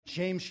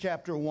James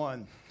chapter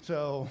 1.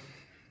 So,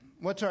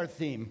 what's our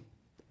theme?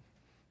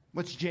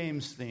 What's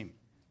James' theme?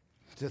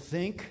 To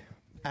think,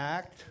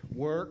 act,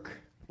 work,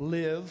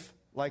 live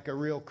like a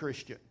real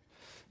Christian.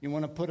 You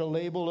want to put a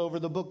label over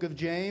the book of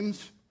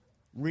James?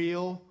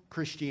 Real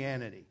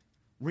Christianity.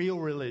 Real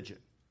religion.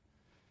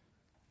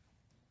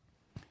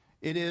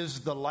 It is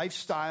the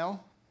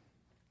lifestyle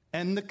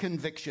and the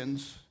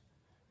convictions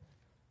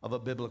of a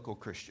biblical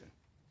Christian.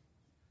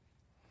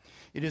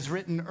 It is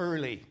written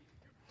early.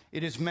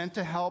 It is meant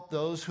to help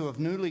those who have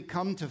newly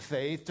come to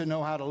faith to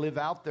know how to live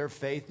out their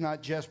faith,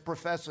 not just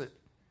profess it.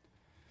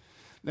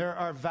 There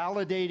are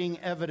validating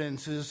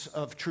evidences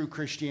of true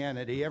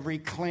Christianity. Every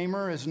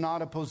claimer is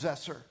not a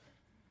possessor.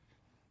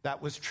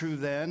 That was true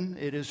then.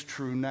 It is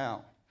true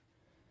now.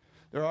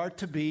 There are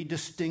to be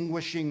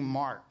distinguishing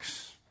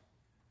marks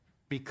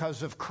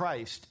because of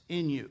Christ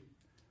in you.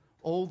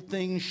 Old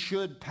things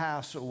should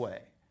pass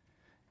away.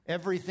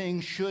 Everything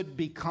should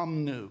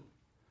become new.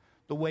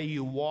 The way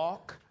you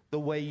walk, the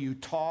way you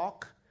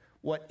talk,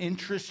 what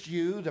interests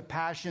you, the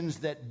passions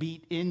that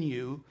beat in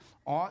you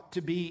ought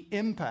to be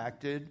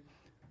impacted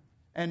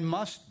and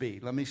must be,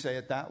 let me say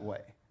it that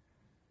way,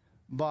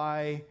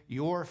 by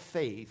your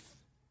faith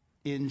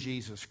in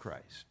Jesus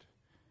Christ.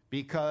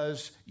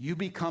 Because you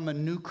become a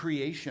new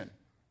creation.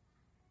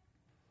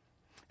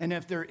 And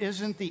if there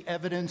isn't the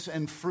evidence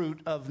and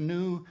fruit of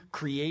new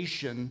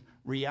creation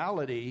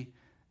reality,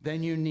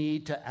 then you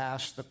need to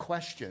ask the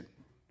question,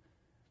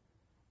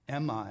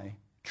 am I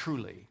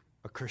truly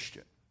a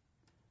Christian?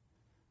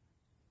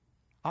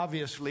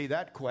 Obviously,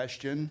 that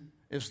question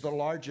is the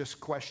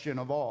largest question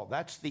of all.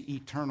 That's the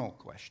eternal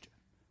question.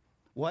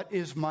 What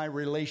is my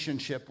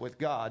relationship with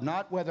God?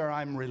 Not whether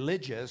I'm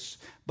religious,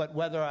 but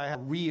whether I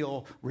have a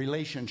real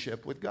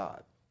relationship with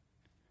God.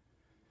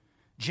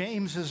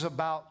 James is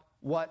about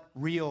what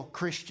real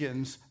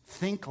Christians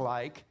think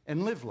like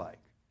and live like.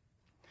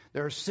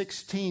 There are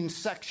 16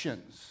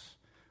 sections.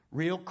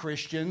 Real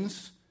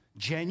Christians,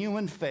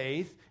 genuine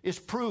faith is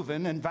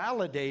proven and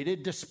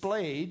validated,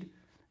 displayed,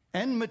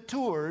 and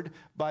matured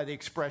by the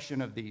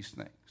expression of these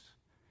things.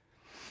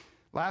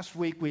 Last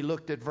week we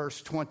looked at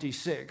verse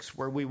 26,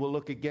 where we will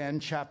look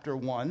again, chapter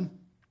 1,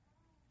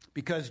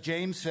 because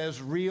James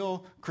says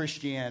real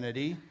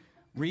Christianity,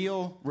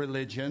 real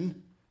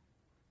religion,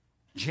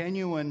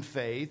 genuine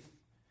faith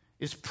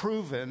is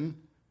proven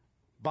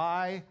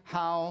by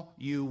how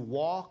you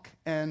walk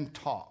and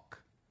talk.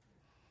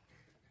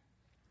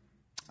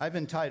 I've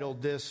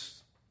entitled this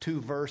 2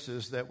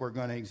 verses that we're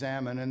going to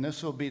examine, and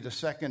this will be the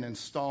second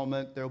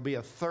installment. There'll be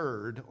a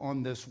third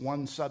on this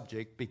one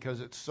subject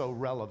because it's so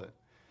relevant.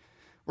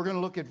 We're going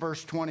to look at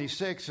verse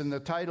 26, and the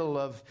title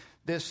of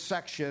this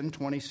section,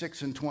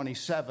 26 and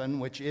 27,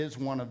 which is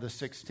one of the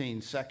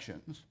 16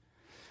 sections,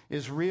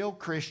 is Real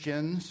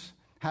Christians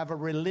Have a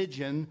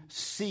Religion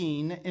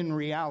Seen in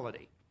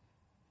Reality.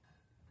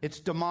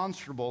 It's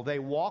demonstrable. They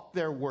walk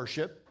their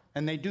worship,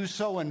 and they do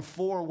so in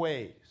 4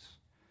 ways.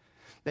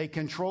 They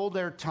control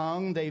their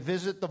tongue, they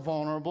visit the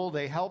vulnerable,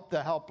 they help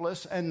the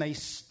helpless, and they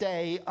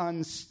stay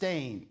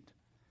unstained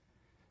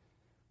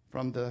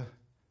from the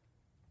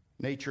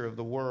nature of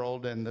the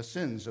world and the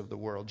sins of the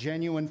world.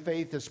 Genuine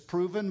faith is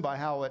proven by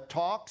how it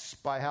talks,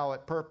 by how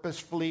it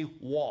purposefully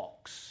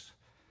walks,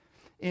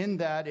 in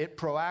that it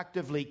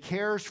proactively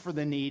cares for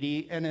the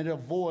needy and it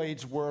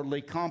avoids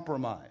worldly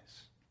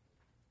compromise.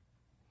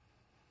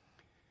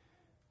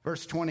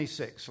 Verse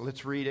 26,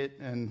 let's read it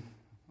and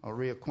I'll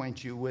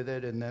reacquaint you with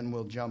it, and then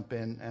we'll jump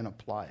in and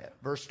apply it.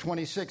 Verse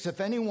 26, if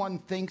anyone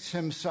thinks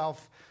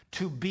himself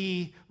to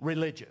be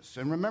religious,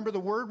 and remember the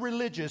word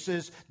religious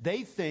is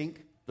they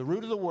think, the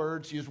root of the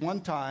words used one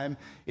time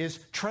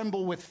is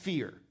tremble with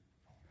fear.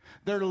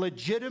 They're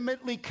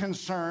legitimately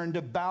concerned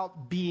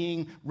about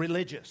being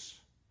religious.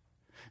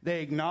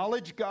 They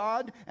acknowledge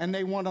God and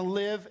they want to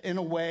live in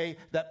a way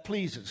that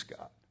pleases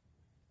God.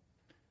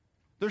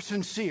 They're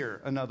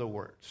sincere, in other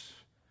words.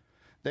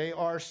 They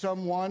are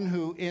someone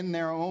who, in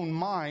their own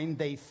mind,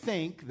 they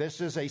think this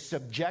is a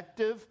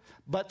subjective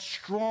but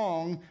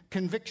strong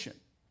conviction.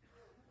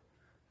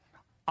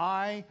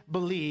 I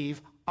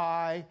believe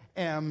I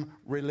am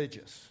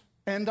religious,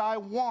 and I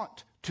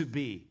want to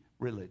be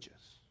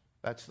religious.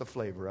 That's the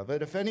flavor of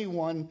it. If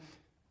anyone,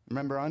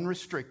 remember,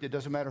 unrestricted,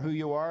 doesn't matter who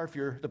you are, if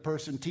you're the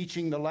person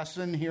teaching the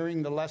lesson,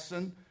 hearing the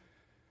lesson,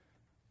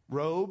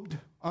 robed,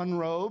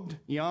 unrobed,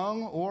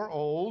 young or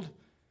old,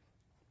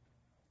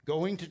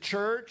 going to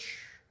church,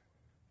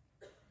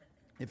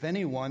 if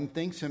anyone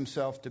thinks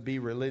himself to be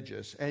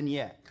religious and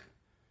yet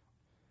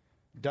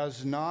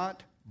does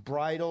not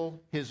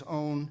bridle his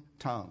own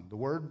tongue. The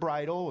word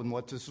bridle, and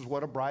this is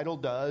what a bridle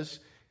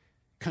does,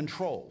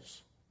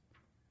 controls.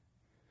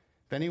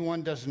 If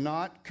anyone does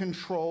not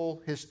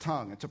control his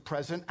tongue, it's a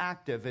present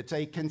active. It's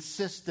a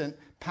consistent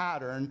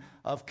pattern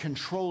of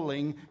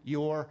controlling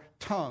your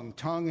tongue.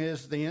 Tongue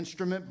is the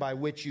instrument by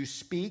which you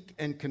speak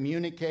and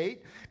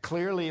communicate.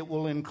 Clearly, it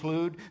will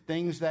include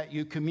things that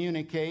you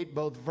communicate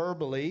both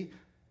verbally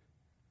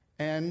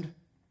and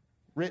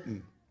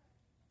written.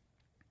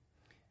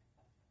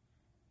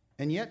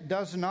 and yet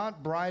does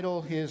not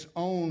bridle his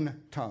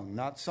own tongue,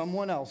 not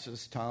someone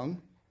else's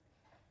tongue,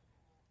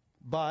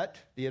 but,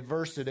 the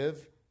adversative,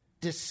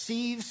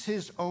 deceives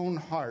his own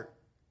heart.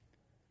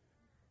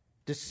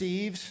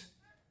 Deceives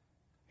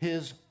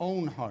his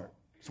own heart.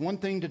 It's one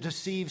thing to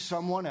deceive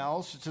someone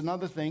else. It's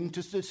another thing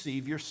to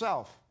deceive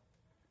yourself.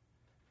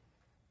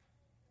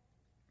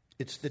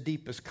 It's the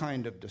deepest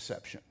kind of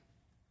deception.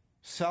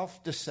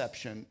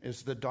 Self-deception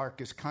is the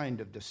darkest kind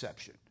of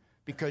deception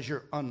because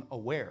you're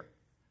unaware.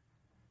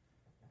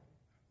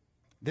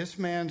 This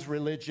man's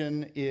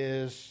religion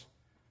is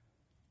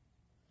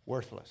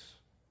worthless.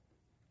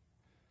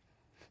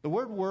 The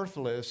word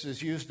worthless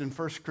is used in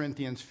 1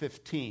 Corinthians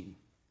 15,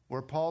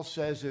 where Paul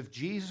says, if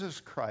Jesus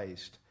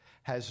Christ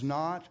has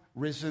not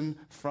risen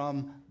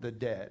from the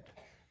dead,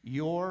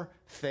 your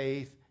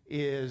faith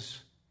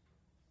is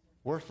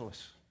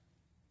worthless.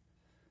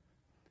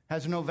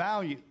 Has no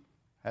value,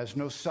 has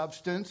no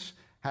substance,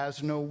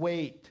 has no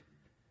weight.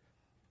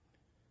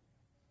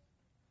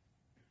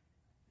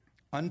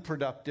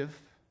 Unproductive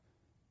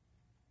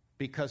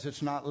because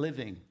it's not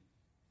living.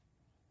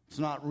 It's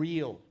not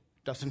real.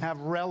 Doesn't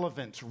have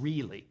relevance,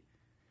 really.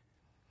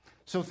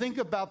 So think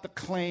about the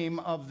claim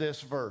of this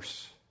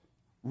verse.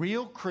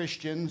 Real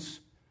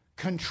Christians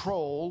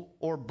control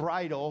or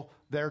bridle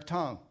their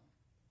tongue.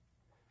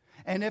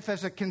 And if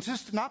as a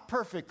consistent, not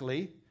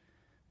perfectly,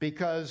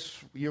 because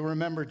you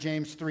remember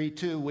James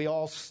 3:2, we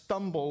all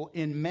stumble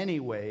in many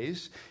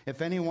ways.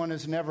 If anyone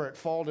is never at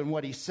fault in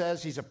what he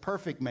says, he's a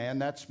perfect man,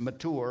 that's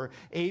mature,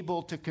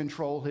 able to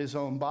control his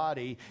own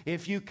body.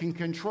 If you can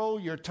control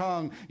your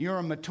tongue, you're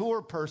a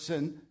mature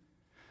person.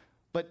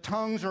 But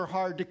tongues are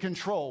hard to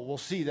control. We'll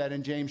see that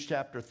in James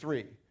chapter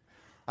 3.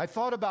 I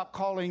thought about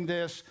calling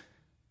this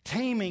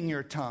taming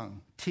your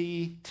tongue.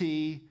 T.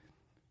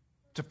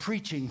 It's a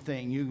preaching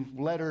thing. You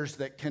letters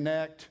that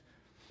connect.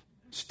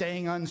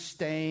 Staying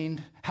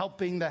unstained.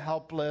 Helping the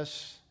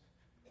helpless.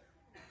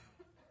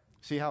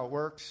 See how it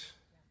works?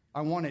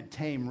 I wanted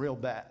tame real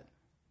bad.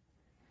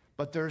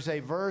 But there's a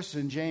verse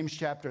in James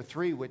chapter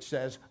 3 which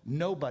says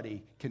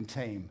nobody can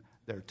tame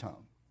their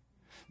tongue.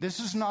 This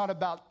is not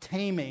about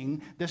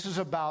taming. This is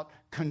about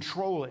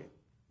controlling.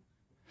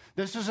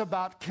 This is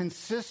about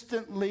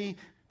consistently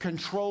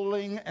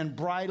controlling and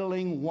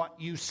bridling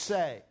what you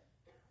say.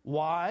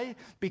 Why?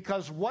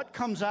 Because what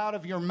comes out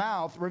of your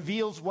mouth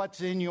reveals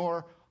what's in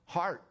your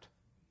heart.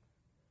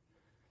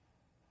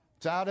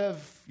 It's out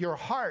of your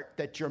heart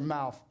that your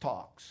mouth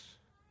talks.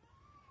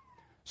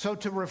 So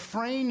to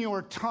refrain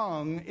your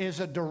tongue is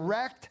a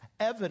direct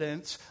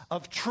evidence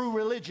of true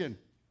religion.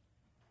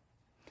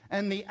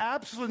 And the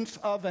absence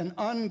of an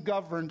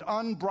ungoverned,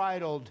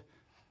 unbridled,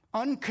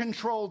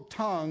 uncontrolled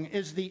tongue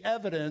is the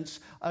evidence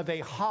of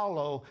a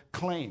hollow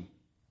claim.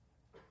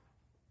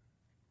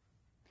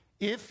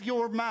 If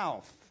your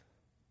mouth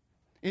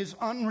is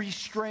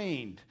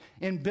unrestrained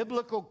in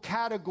biblical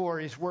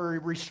categories where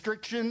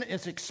restriction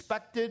is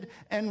expected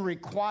and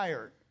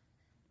required,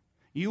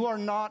 you are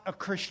not a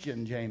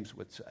Christian, James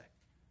would say.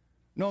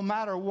 No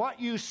matter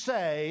what you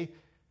say,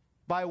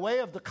 by way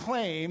of the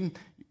claim,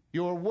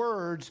 your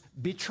words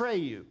betray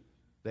you.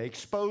 They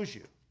expose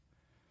you.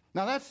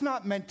 Now, that's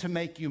not meant to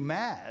make you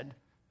mad.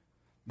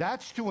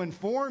 That's to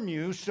inform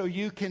you so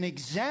you can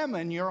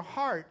examine your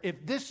heart.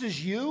 If this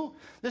is you,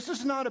 this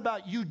is not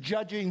about you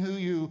judging who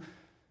you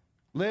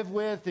live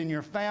with in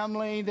your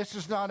family. This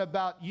is not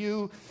about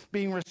you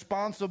being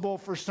responsible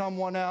for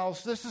someone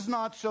else. This is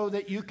not so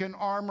that you can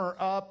armor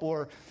up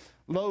or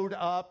load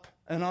up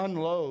and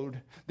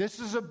unload. This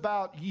is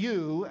about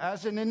you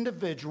as an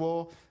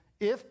individual,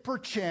 if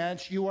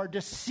perchance you are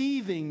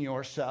deceiving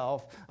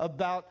yourself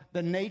about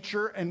the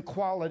nature and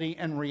quality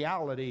and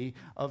reality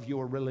of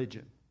your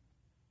religion.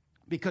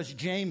 Because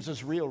James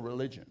is real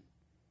religion.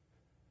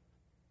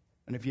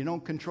 And if you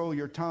don't control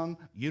your tongue,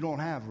 you don't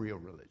have real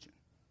religion.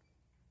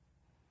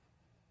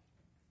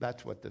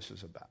 That's what this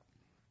is about.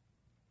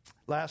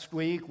 Last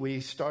week we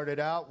started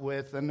out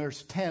with, and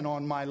there's 10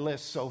 on my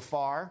list so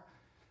far.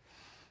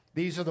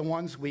 These are the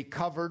ones we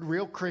covered.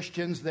 Real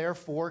Christians,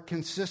 therefore,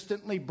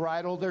 consistently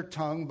bridle their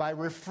tongue by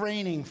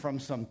refraining from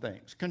some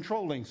things,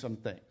 controlling some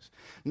things.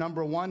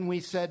 Number one,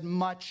 we said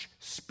much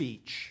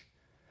speech.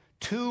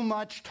 Too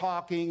much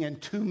talking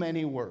and too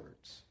many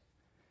words.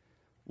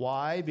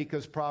 Why?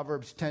 Because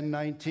Proverbs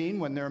 10:19,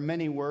 when there are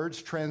many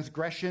words,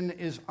 transgression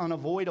is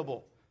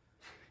unavoidable.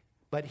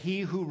 But he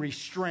who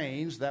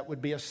restrains, that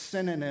would be a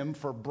synonym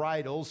for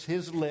bridles,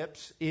 his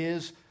lips,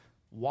 is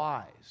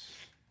wise.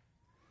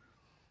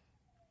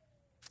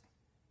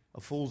 A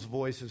fool's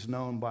voice is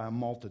known by a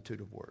multitude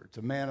of words.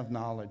 A man of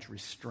knowledge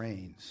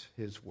restrains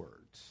his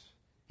words.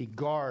 He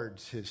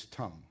guards his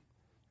tongue.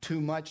 Too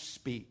much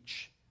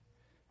speech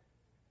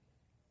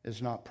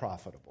is not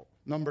profitable.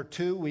 Number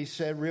two, we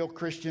said real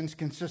Christians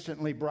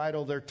consistently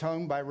bridle their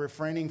tongue by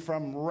refraining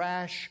from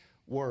rash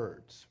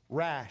words.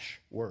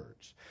 Rash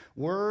words.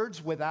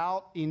 Words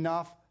without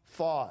enough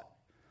thought.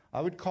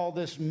 I would call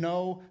this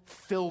no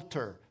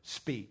filter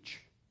speech.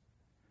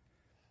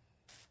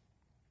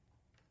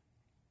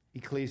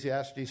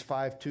 Ecclesiastes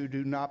 5:2,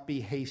 do not be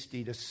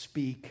hasty to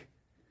speak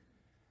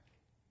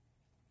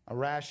A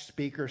rash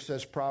speaker,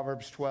 says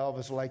Proverbs 12,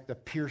 is like the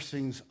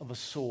piercings of a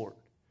sword.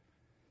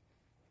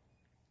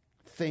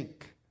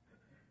 Think,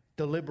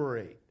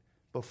 deliberate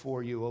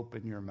before you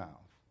open your mouth.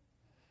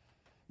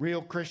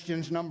 Real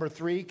Christians, number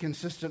 3,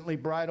 consistently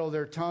bridle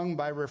their tongue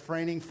by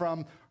refraining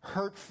from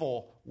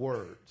hurtful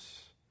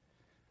words.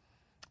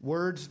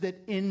 Words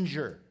that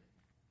injure,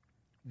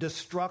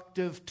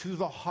 destructive to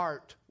the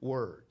heart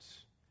words.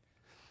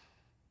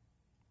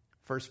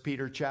 1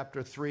 Peter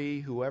chapter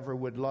 3, whoever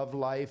would love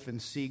life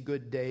and see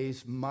good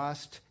days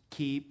must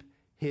keep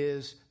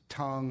his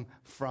tongue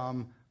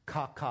from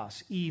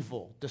kakos,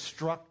 evil,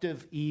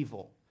 destructive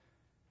evil,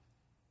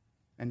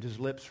 and his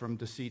lips from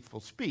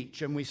deceitful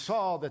speech. And we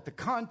saw that the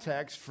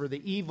context for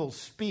the evil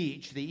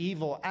speech, the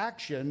evil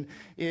action,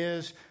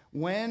 is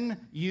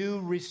when you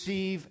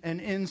receive an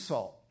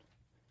insult.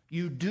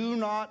 You do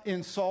not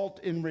insult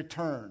in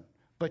return,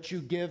 but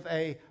you give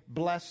a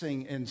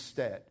blessing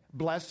instead.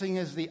 Blessing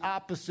is the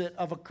opposite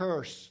of a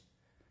curse.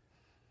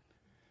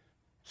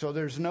 So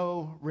there's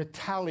no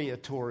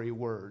retaliatory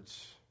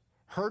words.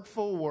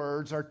 Hurtful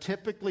words are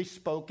typically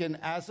spoken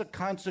as a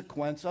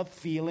consequence of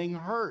feeling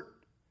hurt.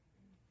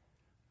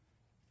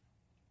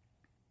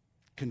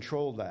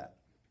 Control that.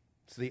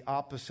 It's the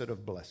opposite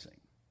of blessing.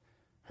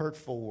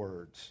 Hurtful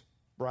words.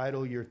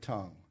 Bridle your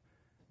tongue.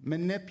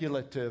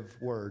 Manipulative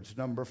words,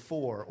 number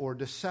 4, or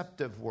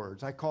deceptive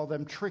words. I call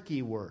them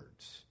tricky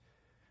words.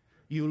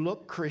 You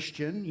look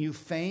Christian, you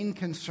feign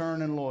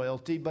concern and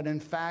loyalty, but in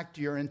fact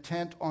you're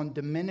intent on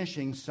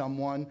diminishing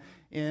someone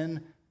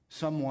in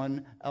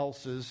someone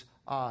else's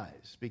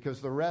eyes.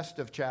 Because the rest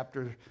of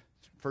chapter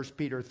 1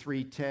 Peter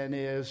 3:10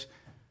 is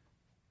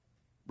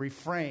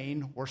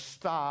refrain or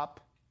stop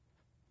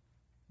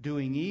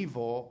doing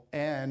evil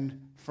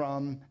and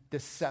from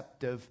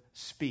deceptive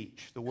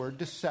speech. The word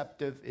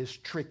deceptive is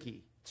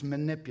tricky. It's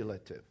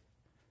manipulative.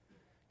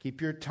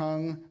 Keep your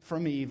tongue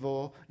from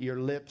evil, your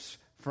lips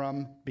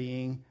from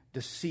being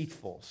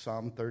deceitful.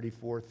 Psalm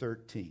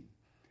 34:13.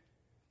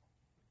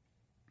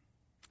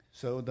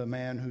 So the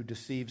man who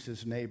deceives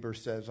his neighbor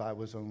says, I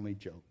was only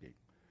joking.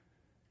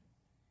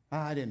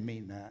 I didn't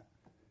mean that.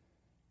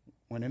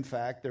 When in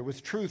fact there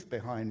was truth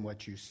behind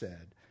what you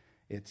said.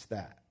 It's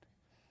that.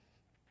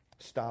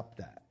 Stop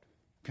that.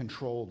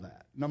 Control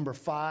that. Number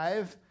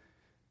 5,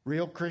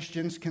 real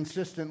Christians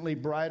consistently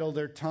bridle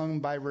their tongue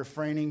by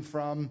refraining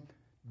from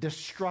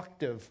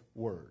destructive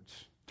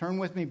words. Turn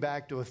with me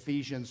back to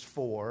Ephesians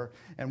 4,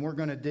 and we're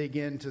going to dig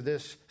into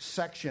this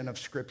section of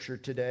Scripture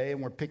today,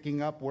 and we're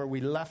picking up where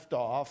we left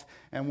off,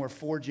 and we're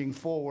forging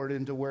forward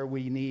into where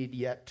we need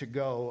yet to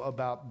go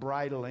about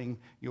bridling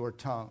your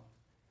tongue.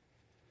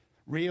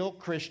 Real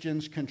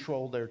Christians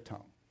control their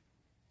tongue.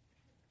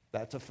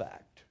 That's a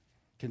fact.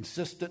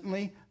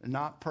 Consistently,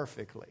 not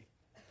perfectly.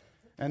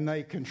 And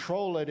they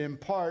control it in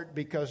part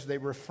because they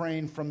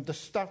refrain from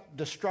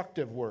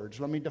destructive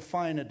words. Let me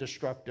define a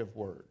destructive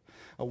word.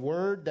 A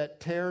word that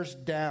tears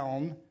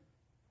down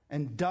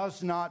and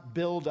does not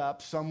build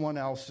up someone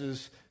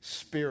else's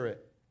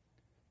spirit.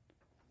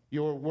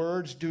 Your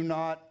words do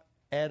not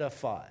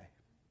edify.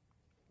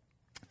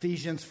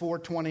 Ephesians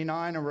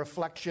 4:29, a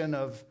reflection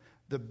of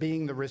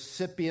being the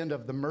recipient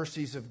of the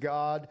mercies of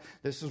God.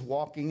 This is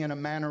walking in a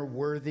manner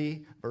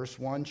worthy. Verse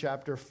 1,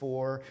 chapter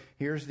 4.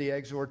 Here's the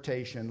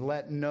exhortation.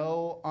 Let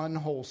no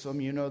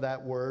unwholesome, you know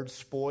that word,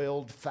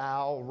 spoiled,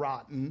 foul,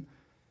 rotten.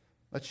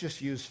 Let's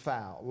just use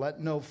foul. Let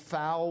no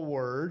foul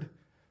word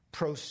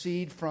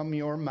proceed from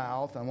your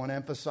mouth. I want to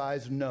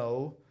emphasize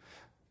no.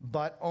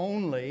 But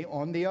only,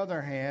 on the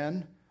other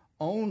hand,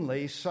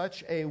 only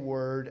such a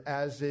word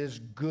as is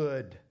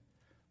good.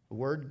 The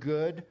word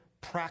good,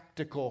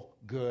 practical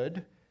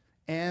good,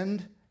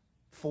 and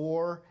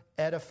for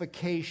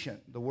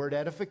edification. The word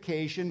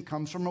edification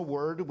comes from a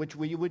word which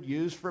we would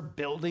use for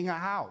building a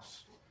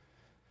house.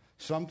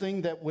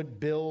 Something that would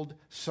build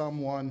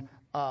someone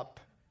up.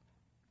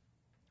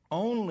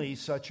 Only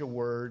such a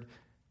word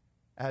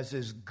as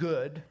is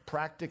good,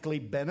 practically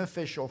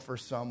beneficial for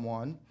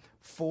someone,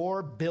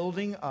 for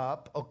building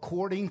up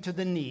according to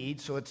the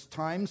need. So it's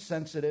time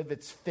sensitive,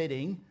 it's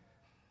fitting.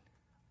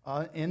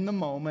 In the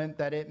moment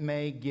that it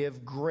may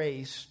give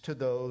grace to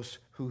those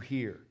who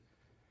hear.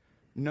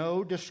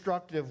 No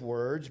destructive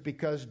words,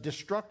 because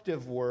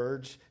destructive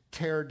words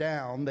tear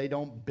down, they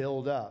don't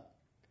build up.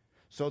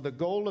 So the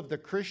goal of the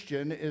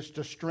Christian is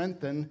to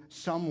strengthen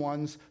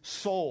someone's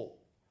soul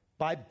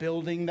by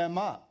building them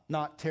up,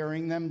 not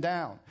tearing them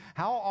down.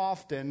 How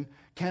often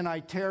can I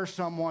tear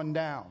someone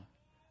down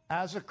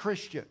as a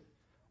Christian?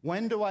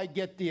 When do I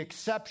get the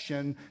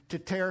exception to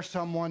tear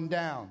someone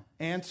down?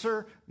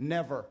 Answer,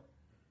 never.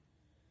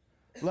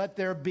 Let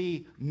there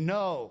be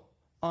no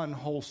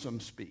unwholesome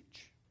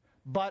speech,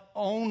 but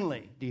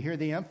only, do you hear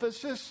the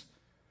emphasis?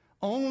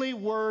 Only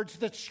words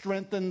that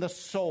strengthen the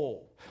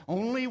soul.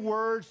 Only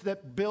words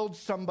that build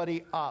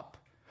somebody up.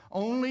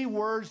 Only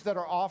words that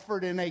are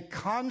offered in a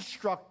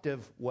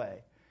constructive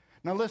way.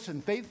 Now listen,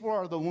 faithful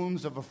are the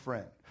wounds of a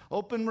friend.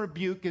 Open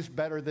rebuke is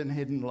better than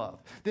hidden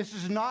love. This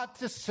is not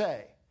to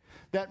say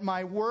that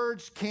my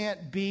words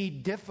can't be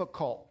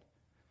difficult,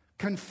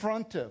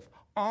 confrontive,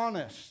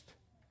 honest.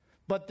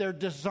 but they're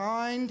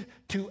designed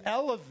to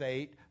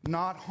elevate,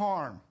 not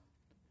harm.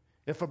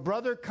 If a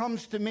brother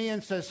comes to me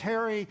and says,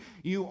 Harry,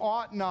 you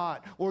ought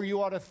not, or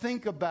you ought to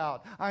think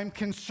about, I'm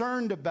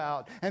concerned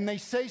about, and they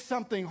say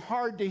something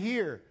hard to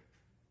hear,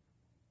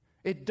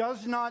 it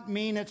does not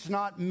mean it's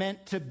not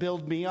meant to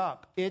build me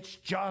up. It's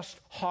just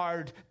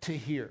hard to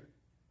hear.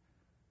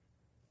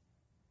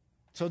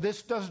 So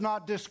this does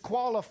not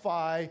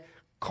disqualify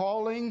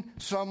calling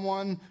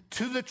someone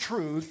to the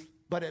truth,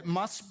 but it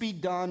must be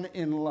done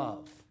in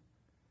love.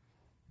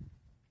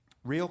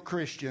 Real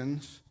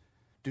Christians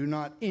do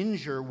not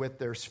injure with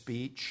their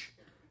speech,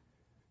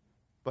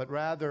 but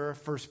rather,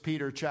 1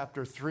 Peter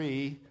chapter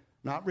 3,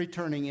 not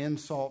returning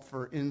insult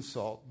for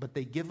insult, but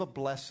they give a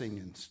blessing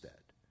instead.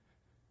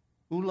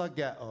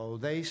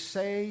 Ulageo, they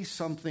say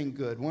something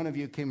good. One of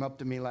you came up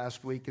to me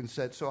last week and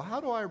said, so how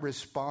do I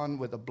respond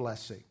with a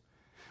blessing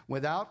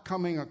without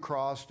coming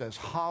across as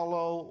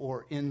hollow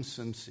or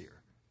insincere?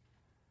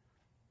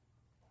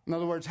 In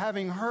other words,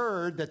 having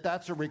heard that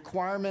that's a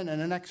requirement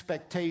and an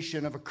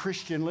expectation of a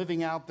Christian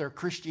living out their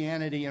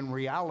Christianity in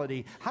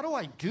reality, how do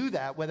I do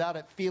that without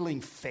it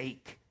feeling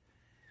fake?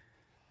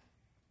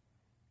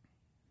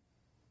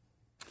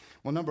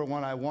 Well, number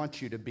one, I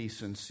want you to be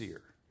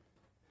sincere.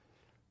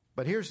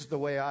 But here's the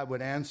way I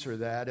would answer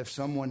that if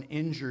someone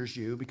injures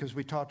you, because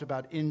we talked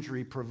about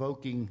injury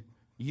provoking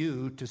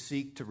you to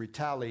seek to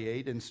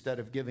retaliate instead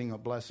of giving a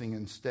blessing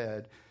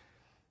instead.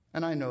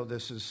 And I know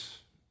this is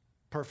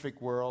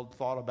perfect world,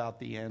 thought about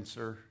the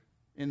answer.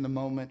 In the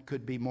moment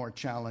could be more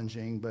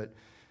challenging, but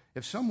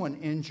if someone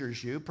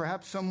injures you,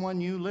 perhaps someone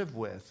you live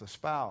with, a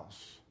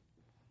spouse,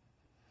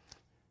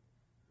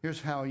 here's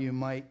how you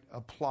might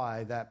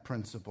apply that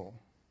principle.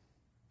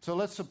 So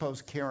let's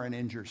suppose Karen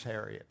injures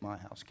Harry at my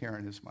house.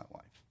 Karen is my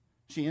wife.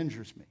 She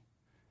injures me.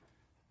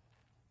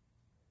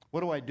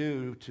 What do I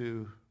do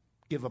to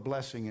give a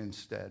blessing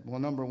instead? Well,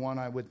 number one,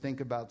 I would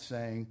think about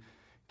saying,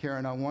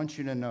 Karen, I want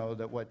you to know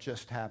that what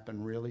just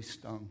happened really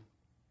stung.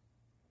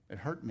 It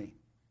hurt me.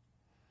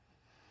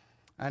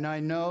 And I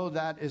know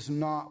that is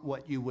not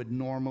what you would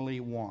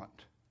normally want.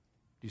 Do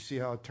you see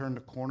how I turned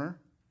the corner?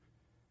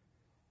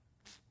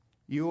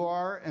 You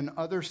are an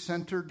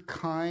other-centered,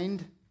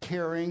 kind,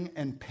 caring,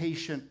 and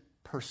patient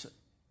person.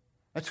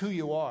 That's who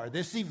you are.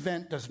 This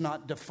event does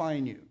not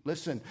define you.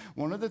 Listen,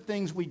 one of the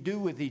things we do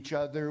with each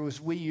other is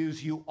we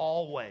use you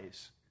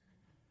always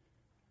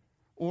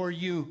or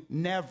you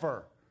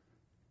never.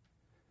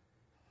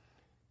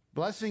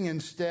 Blessing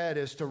instead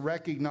is to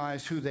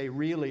recognize who they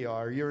really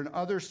are. You're an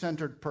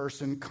other-centered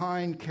person,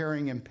 kind,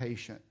 caring, and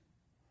patient.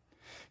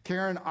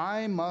 Karen,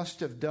 I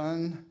must have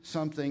done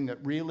something that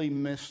really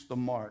missed the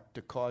mark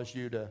to cause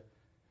you to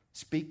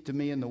speak to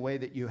me in the way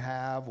that you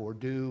have or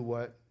do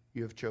what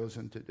you have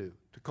chosen to do,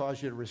 to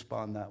cause you to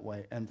respond that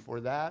way. And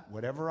for that,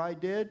 whatever I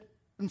did,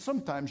 and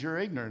sometimes you're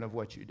ignorant of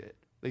what you did,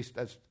 at least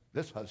as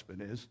this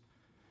husband is,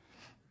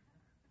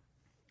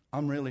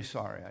 I'm really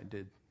sorry I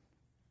did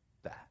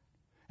that.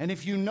 And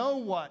if you know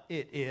what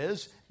it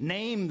is,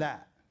 name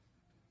that.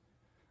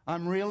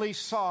 I'm really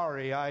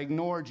sorry I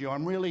ignored you.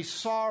 I'm really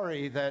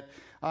sorry that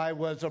I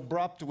was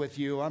abrupt with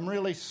you. I'm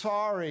really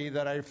sorry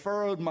that I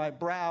furrowed my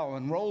brow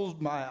and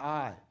rolled my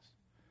eyes.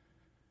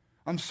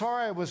 I'm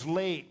sorry I was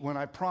late when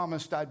I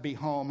promised I'd be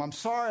home. I'm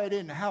sorry I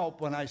didn't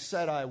help when I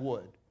said I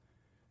would.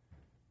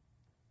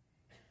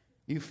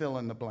 You fill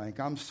in the blank.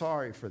 I'm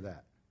sorry for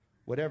that.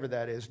 Whatever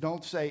that is.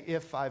 Don't say,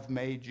 if I've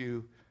made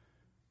you.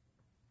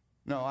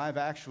 No, I've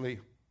actually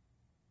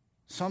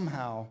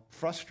somehow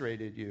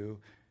frustrated you.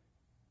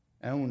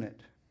 Own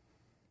it.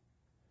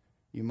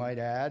 You might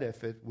add,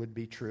 if it would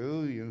be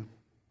true, you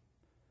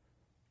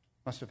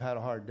must have had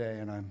a hard day,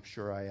 and I'm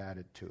sure I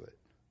added to it.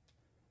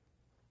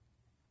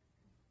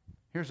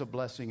 Here's a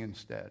blessing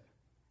instead.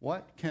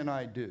 What can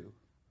I do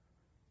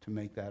to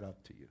make that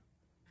up to you?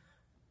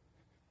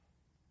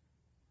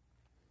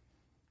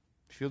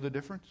 Feel the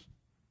difference?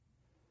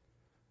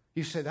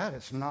 You say that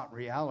is not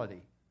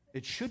reality.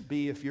 It should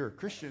be if you're a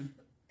Christian.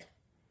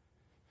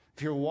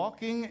 If you're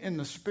walking in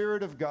the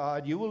Spirit of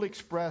God, you will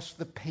express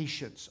the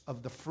patience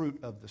of the fruit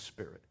of the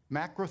Spirit.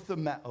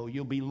 Macrothemeo,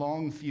 you'll be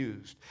long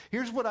fused.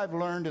 Here's what I've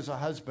learned as a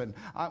husband.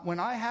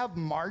 When I have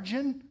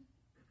margin,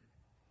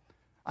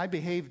 I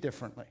behave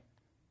differently.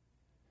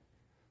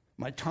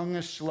 My tongue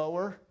is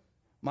slower.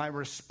 My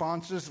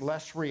response is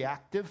less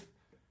reactive.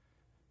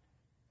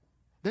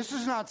 This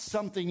is not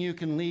something you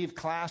can leave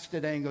class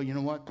today and go, you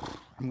know what?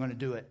 I'm going to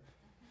do it.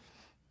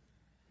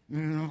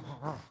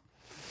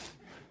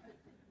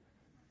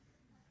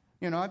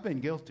 You know, I've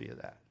been guilty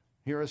of that.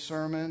 Hear a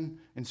sermon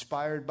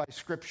inspired by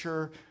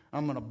Scripture,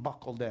 I'm going to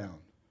buckle down.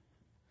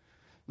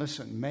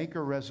 Listen, make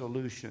a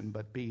resolution,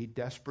 but be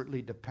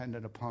desperately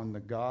dependent upon the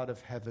God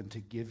of heaven to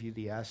give you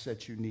the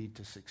assets you need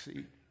to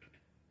succeed.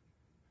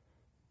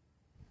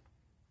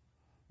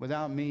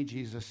 Without me,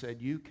 Jesus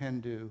said, you can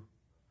do.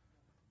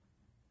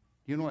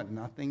 You know what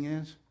nothing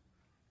is?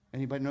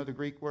 Anybody know the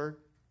Greek word?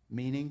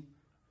 Meaning,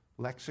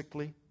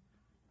 lexically?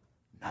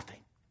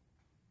 Nothing.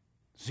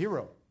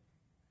 Zero.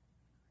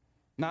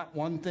 Not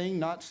one thing,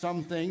 not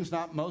some things,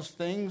 not most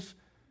things.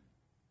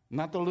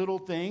 not the little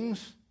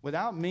things.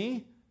 Without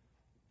me,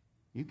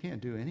 you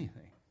can't do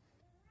anything.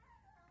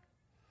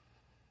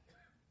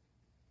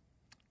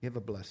 Give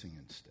a blessing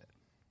instead.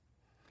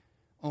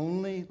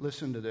 Only,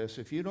 listen to this,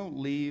 if you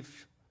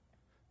leave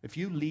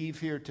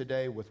here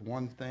today with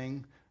one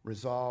thing,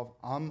 resolve,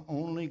 I'm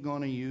only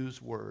going to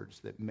use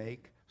words that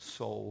make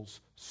souls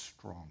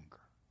stronger.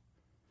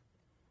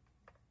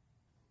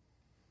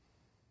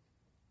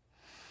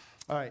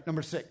 All right,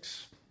 number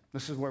 6.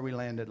 This is where we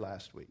landed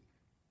last week.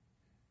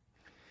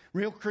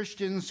 Real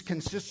Christians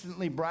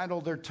consistently bridle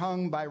their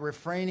tongue by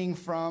refraining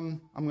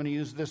from, I'm going to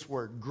use this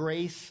word,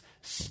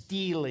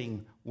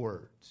 grace-stealing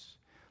words.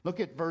 Look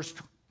at verse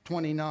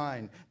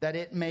 29, that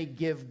it may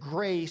give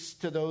grace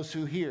to those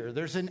who hear.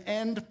 There's an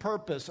end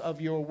purpose of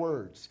your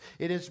words.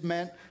 It is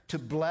meant to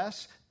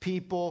bless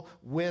people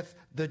with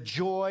the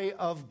joy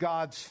of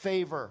God's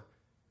favor,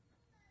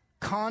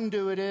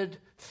 conduited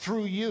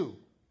through you.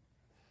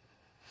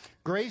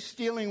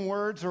 Grace-stealing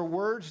words are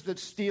words that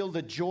steal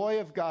the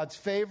joy of God's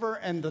favor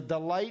and the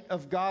delight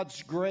of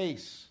God's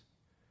grace.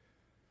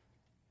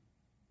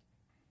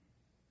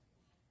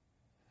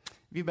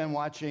 Have you been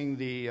watching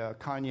the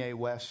Kanye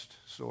West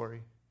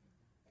story?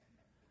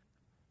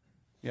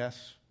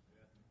 Yes?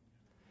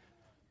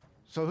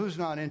 So who's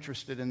not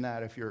interested in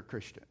that if you're a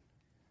Christian?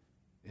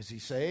 Is he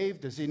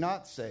saved? Is he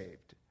not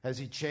saved? Has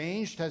he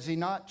changed? Has he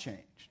not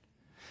changed?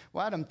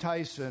 Well, Adam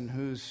Tyson,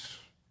 who's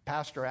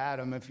Pastor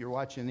Adam, if you're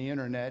watching the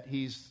internet,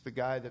 he's the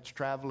guy that's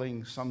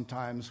traveling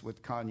sometimes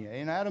with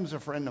Kanye. And Adam's a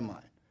friend of mine.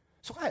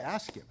 So I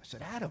asked him, I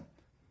said, Adam,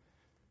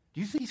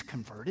 do you think he's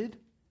converted?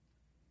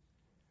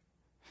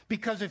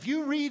 Because if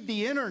you read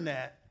the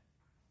internet,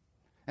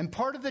 and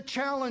part of the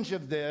challenge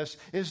of this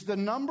is the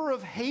number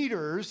of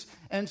haters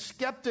and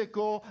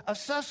skeptical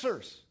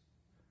assessors.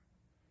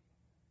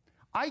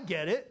 I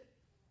get it.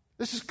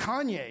 This is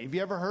Kanye. Have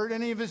you ever heard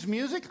any of his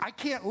music? I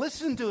can't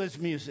listen to his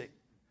music.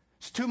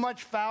 It's too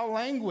much foul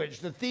language.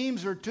 The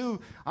themes are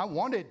too, I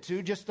wanted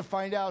to just to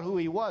find out who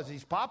he was.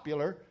 He's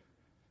popular.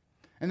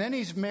 And then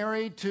he's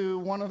married to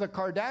one of the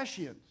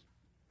Kardashians.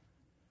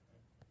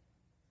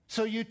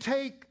 So you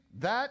take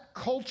that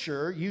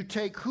culture, you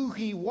take who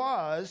he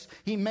was,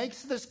 he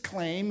makes this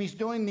claim, he's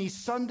doing these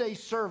Sunday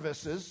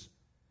services,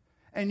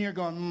 and you're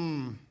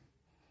going,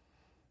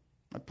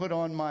 I put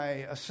on my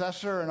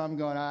assessor and I'm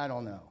going, I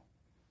don't know.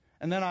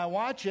 And then I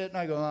watch it and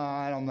I go,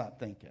 I'm not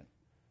thinking.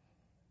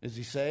 Is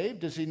he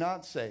saved? Is he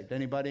not saved?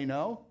 Anybody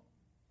know?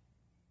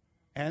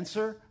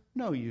 Answer,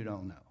 no, you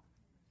don't know.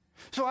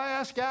 So I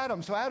asked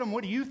Adam, so Adam,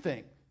 what do you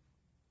think?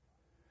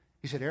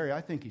 He said, Harry,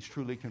 I think he's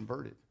truly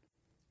converted.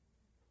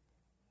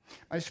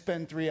 I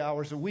spend 3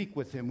 hours a week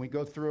with him. We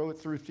go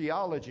through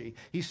theology.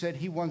 He said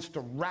he wants to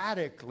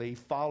radically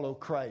follow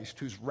Christ,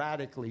 who's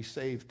radically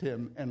saved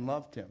him and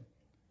loved him.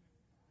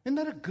 Isn't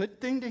that a good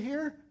thing to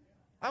hear?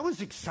 I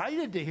was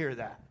excited to hear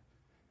that.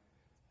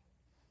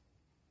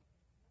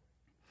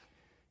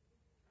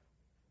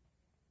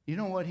 You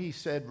know what he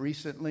said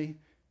recently?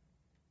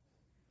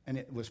 And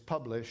it was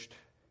published.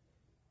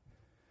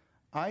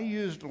 I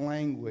used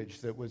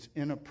language that was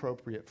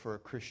inappropriate for a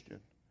Christian.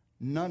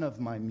 None of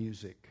my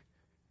music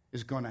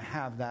is going to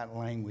have that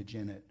language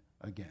in it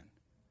again.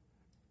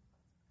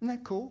 Isn't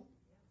that cool?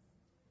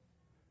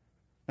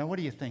 Now, what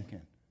are you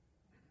thinking?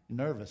 You're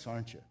nervous,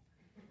 aren't you?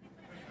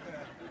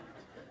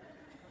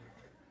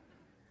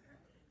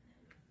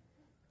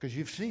 Because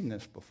you've seen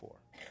this before,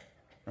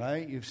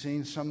 right? You've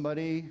seen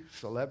somebody,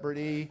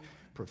 celebrity,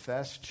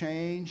 profess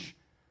change.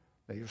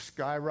 They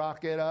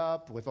skyrocket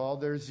up with all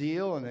their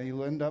zeal, and they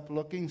end up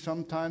looking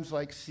sometimes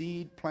like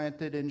seed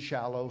planted in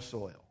shallow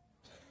soil.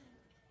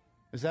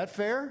 Is that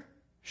fair?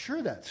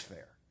 Sure, that's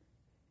fair.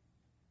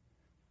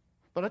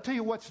 But I'll tell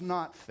you what's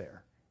not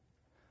fair.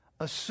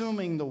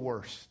 Assuming the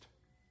worst.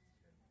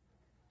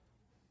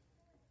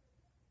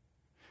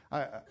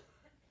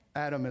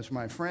 Adam is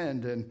my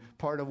friend, and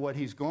part of what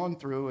he's gone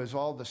through is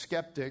all the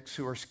skeptics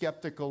who are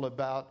skeptical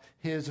about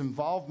his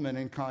involvement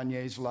in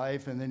Kanye's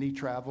life, and then he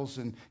travels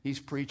and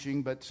he's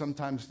preaching, but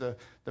sometimes the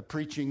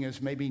preaching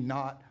is maybe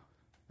not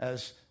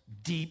as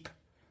deep.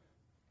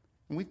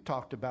 And we've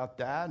talked about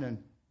that,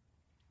 and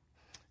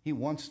he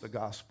wants the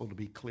gospel to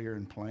be clear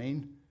and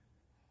plain.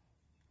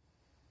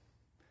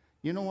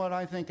 You know what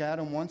I think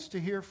Adam wants to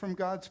hear from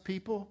God's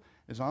people?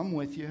 Is I'm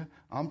with you,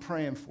 I'm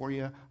praying for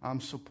you, I'm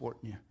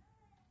supporting you.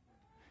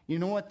 You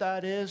know what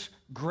that is?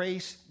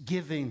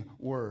 Grace-giving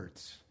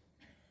words.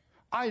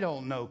 I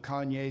don't know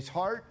Kanye's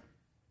heart.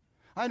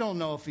 I don't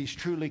know if he's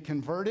truly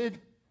converted.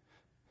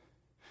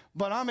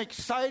 But I'm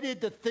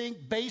excited to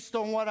think, based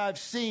on what I've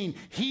seen,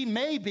 he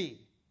may be.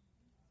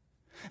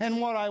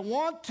 And what I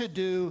want to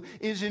do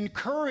is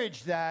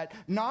encourage that,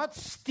 not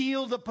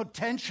steal the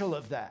potential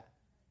of that.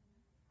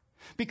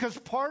 Because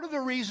part of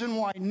the reason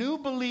why new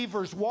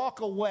believers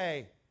walk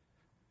away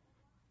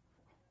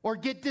or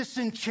get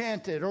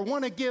disenchanted or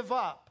want to give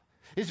up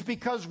is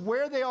because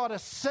where they ought to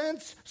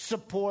sense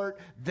support,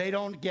 they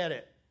don't get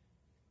it.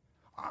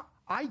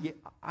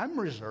 I'm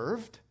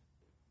reserved.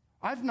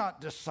 I've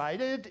not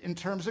decided in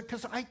terms of,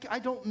 because I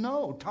don't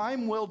know.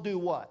 Time will do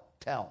what?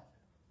 Tell.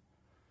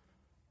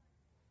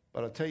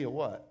 But I'll tell you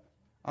what,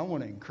 I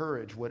want to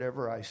encourage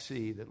whatever I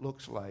see that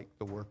looks like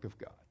the work of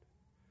God.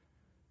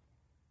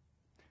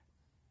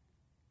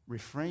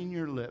 Refrain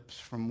your lips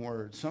from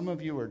words. Some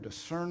of you are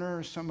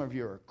discerners. Some of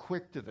you are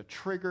quick to the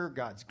trigger.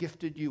 God's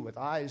gifted you with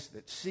eyes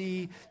that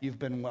see. You've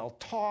been well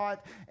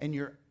taught, and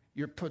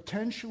you're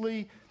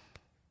potentially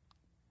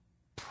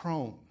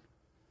prone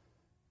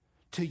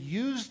to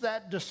use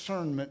that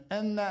discernment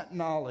and that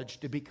knowledge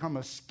to become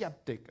a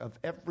skeptic of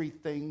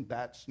everything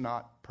that's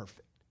not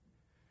perfect.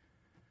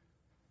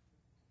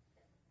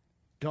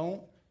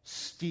 Don't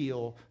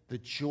steal the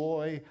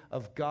joy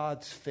of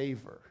God's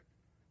favor.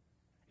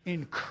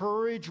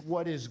 Encourage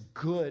what is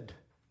good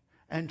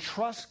and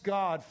trust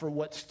God for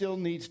what still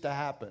needs to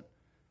happen.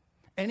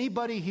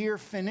 Anybody here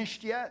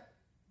finished yet?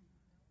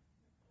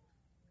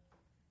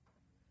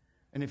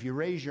 And if you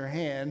raise your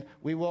hand,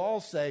 we will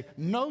all say,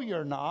 no,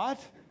 you're not.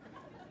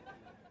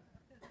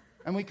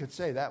 And we could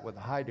say that with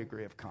a high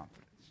degree of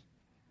confidence.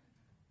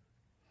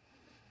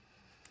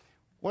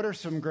 What are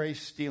some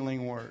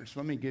grace-stealing words?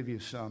 Let me give you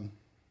some.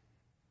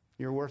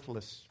 You're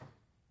worthless.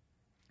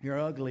 You're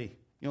ugly.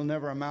 You'll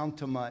never amount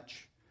to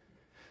much.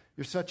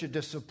 You're such a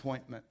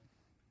disappointment.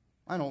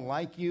 I don't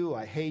like you.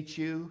 I hate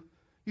you.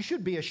 You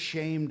should be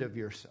ashamed of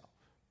yourself.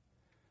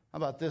 How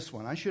about this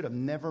one? I should have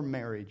never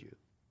married you.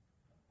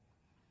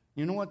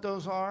 You know what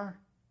those are?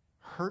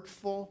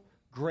 Hurtful,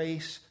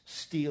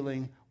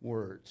 grace-stealing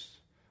words.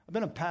 I've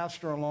been a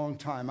pastor a long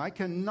time. I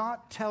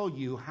cannot tell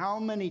you how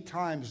many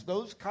times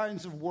those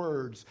kinds of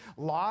words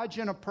lodge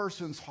in a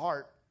person's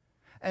heart,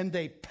 and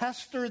they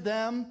pester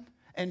them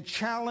and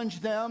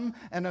challenge them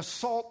and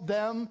assault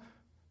them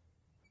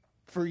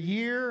for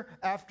year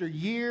after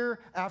year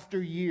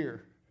after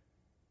year.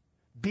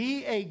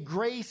 Be a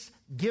grace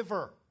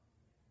giver.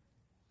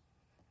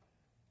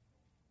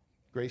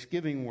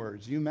 Grace-giving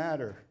words. You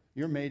matter.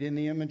 You're made in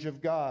the image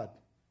of God.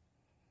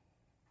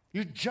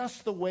 You're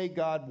just the way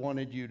God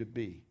wanted you to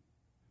be.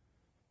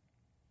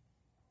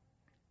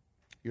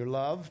 You're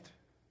loved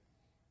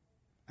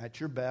at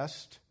your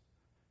best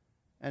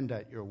and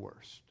at your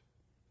worst.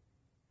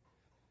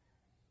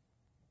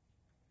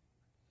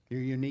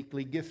 You're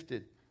uniquely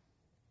gifted.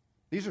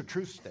 These are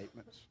truth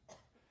statements.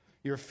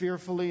 You're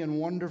fearfully and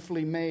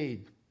wonderfully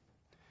made.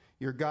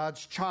 You're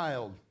God's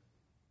child.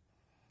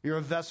 You're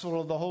a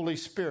vessel of the Holy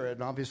Spirit.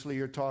 And obviously,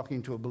 you're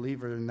talking to a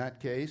believer in that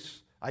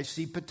case. I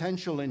see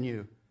potential in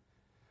you.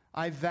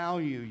 I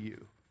value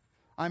you.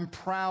 I'm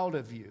proud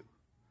of you.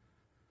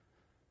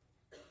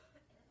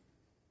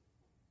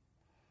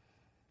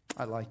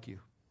 I like you.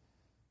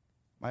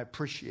 I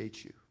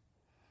appreciate you.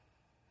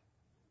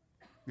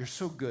 You're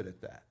so good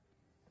at that.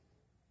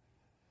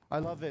 I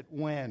love it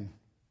when,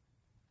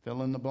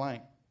 fill in the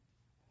blank.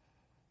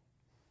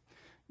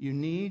 You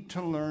need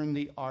to learn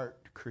the art,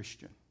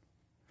 Christian,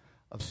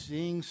 of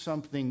seeing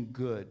something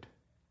good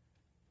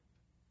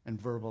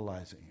and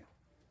verbalizing it.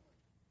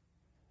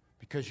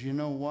 Because you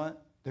know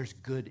what? There's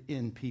good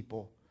in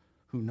people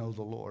who know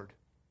the Lord.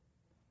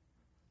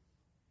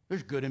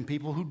 There's good in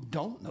people who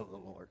don't know the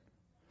Lord.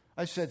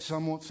 I said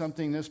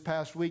something this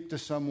past week to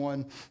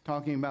someone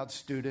talking about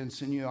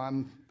students,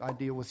 and I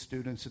deal with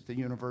students at the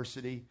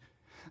university.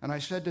 And I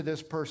said to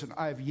this person,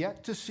 I have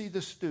yet to see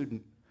the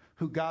student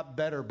who got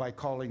better by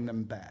calling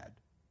them bad.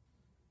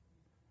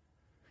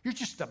 You're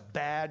just a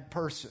bad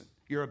person.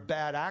 You're a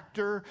bad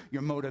actor.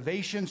 Your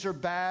motivations are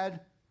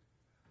bad.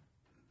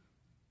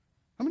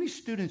 How many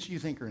students do you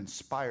think are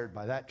inspired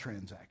by that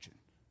transaction?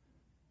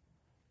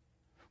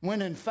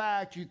 When in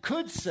fact, you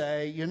could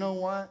say, you know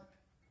what?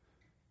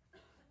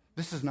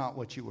 This is not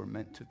what you were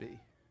meant to be.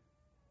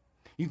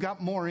 You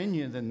got more in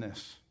you than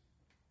this.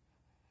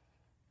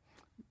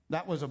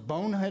 That was a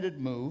boneheaded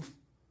move,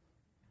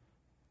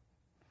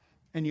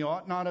 and you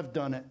ought not have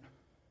done it.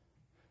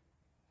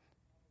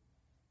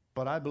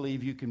 But I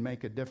believe you can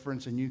make a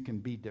difference and you can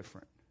be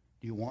different.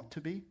 Do you want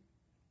to be?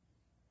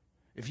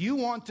 If you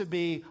want to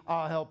be,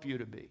 I'll help you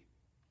to be. Do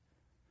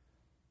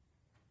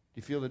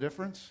you feel the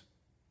difference?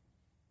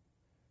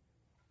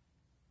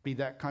 Be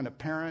that kind of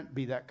parent,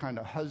 be that kind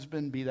of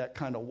husband, be that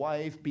kind of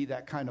wife, be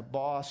that kind of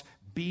boss,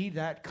 be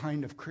that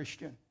kind of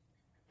Christian.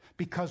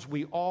 Because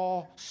we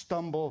all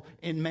stumble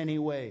in many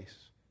ways.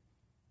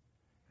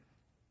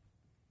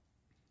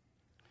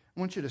 I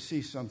want you to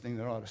see something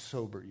that ought to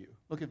sober you.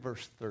 Look at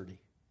verse 30.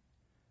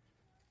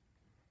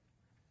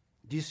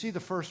 Do you see the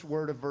first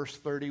word of verse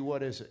 30?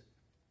 What is it?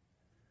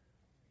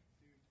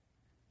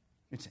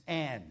 It's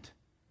and.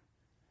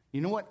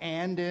 You know what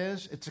and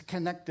is? It's a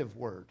connective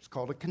word. It's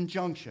called a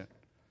conjunction.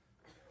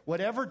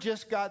 Whatever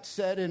just got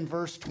said in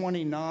verse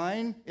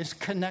 29 is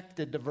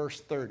connected to verse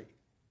 30.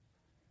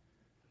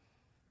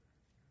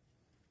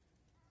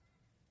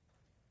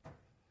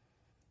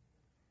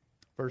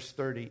 Verse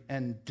 30,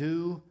 and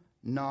do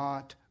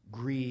not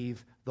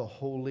grieve the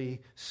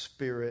Holy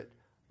Spirit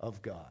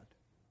of God.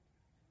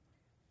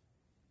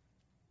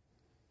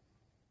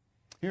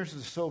 Here's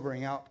the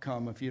sobering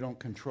outcome if you don't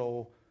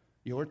control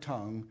your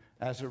tongue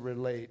as it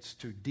relates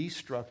to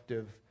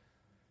destructive,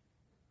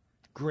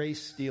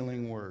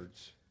 grace-stealing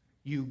words.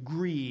 You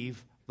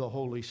grieve the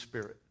Holy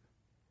Spirit.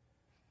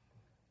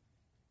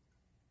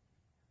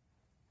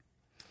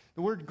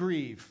 The word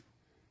grieve,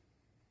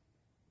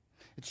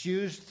 it's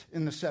used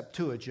in the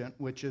Septuagint,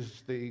 which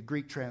is the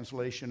Greek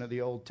translation of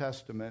the Old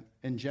Testament,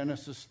 in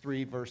Genesis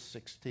 3, verse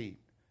 16.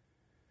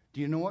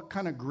 Do you know what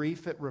kind of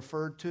grief it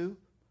referred to?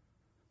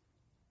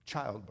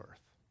 Childbirth.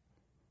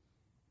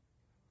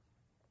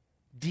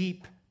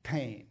 Deep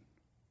pain.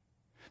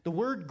 The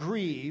word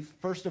grieve,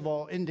 first of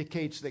all,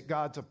 indicates that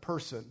God's a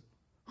person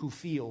who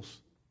feels.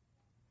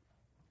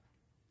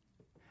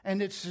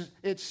 And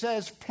it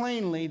says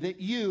plainly that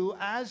you,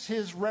 as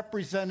his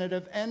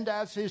representative and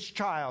as his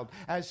child,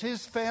 as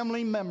his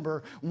family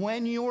member,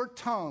 when your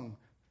tongue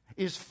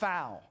is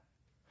foul,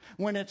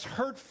 when it's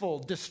hurtful,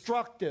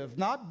 destructive,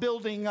 not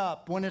building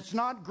up, when it's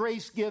not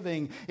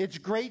grace-giving, it's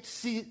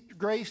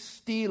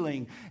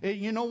grace-stealing.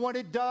 You know what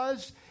it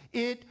does?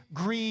 It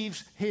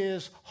grieves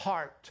his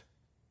heart.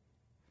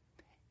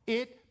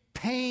 It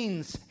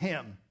pains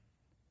him.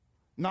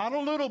 Not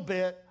a little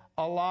bit,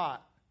 a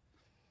lot.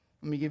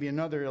 Let me give you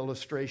another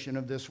illustration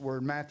of this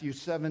word. Matthew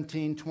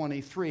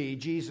 17:23.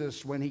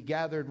 Jesus, when he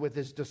gathered with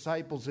his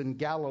disciples in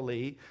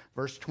Galilee,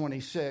 verse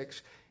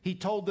 26, he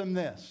told them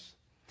this: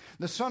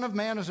 the Son of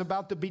Man is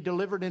about to be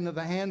delivered into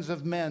the hands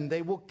of men.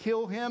 They will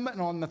kill him, and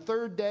on the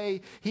third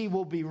day he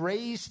will be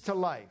raised to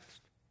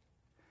life.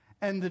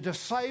 And the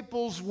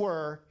disciples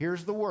were,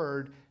 here's the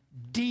word,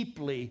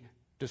 deeply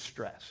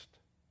distressed.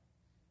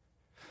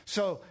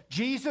 So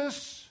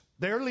Jesus,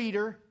 their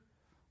leader,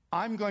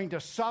 I'm going to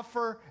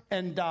suffer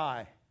and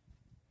die.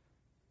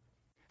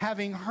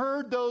 Having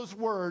heard those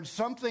words,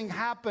 something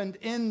happened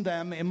in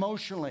them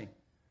emotionally.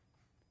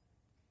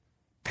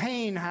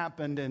 Pain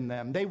happened in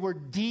them. They were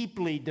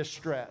deeply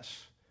distressed.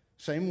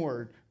 Same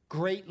word,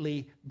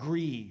 greatly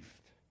grieved.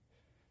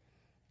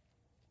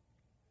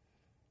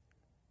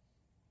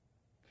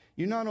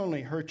 You not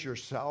only hurt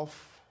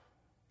yourself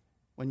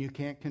when you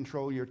can't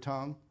control your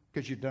tongue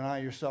because you deny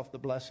yourself the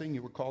blessing.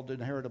 You were called to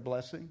inherit a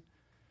blessing.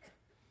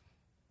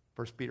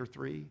 1 Peter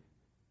 3.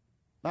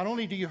 Not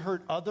only do you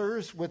hurt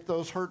others with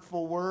those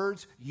hurtful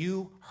words,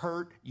 you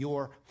hurt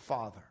your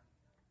Father.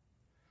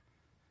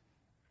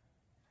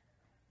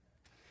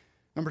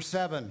 Number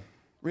 7,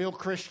 real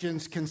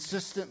Christians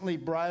consistently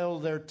bridle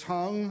their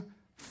tongue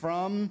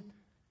from,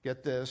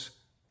 get this,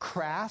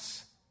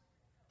 crass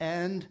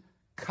and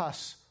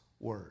cuss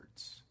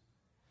words.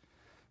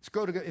 Let's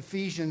go to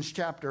Ephesians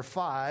chapter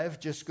 5,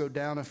 just go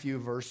down a few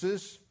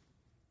verses.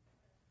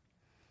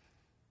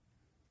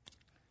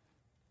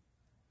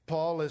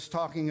 Paul is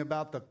talking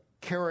about the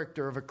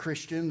character of a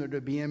Christian. They're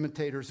to be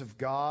imitators of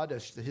God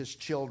as his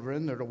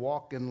children. They're to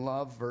walk in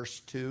love,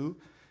 verse 2.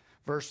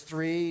 Verse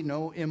 3,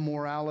 no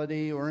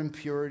immorality or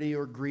impurity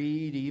or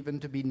greed even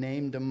to be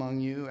named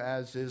among you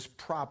as is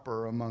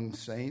proper among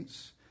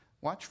saints.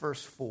 Watch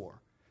verse 4.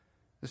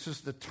 This is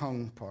the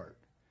tongue part.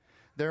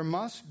 There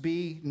must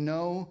be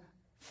no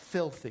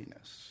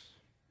filthiness.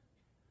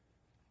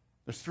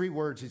 There's 3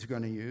 words he's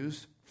going to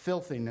use: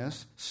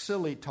 filthiness,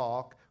 silly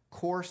talk,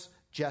 coarse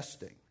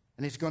jesting.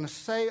 And he's going to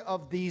say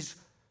of these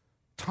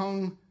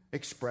tongue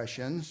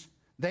expressions,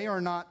 they are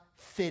not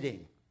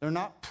fitting. They're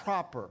not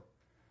proper.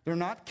 They're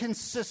not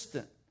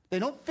consistent. They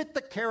don't fit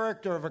the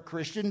character of a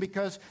Christian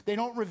because they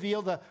don't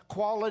reveal the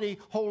quality,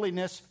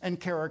 holiness, and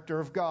character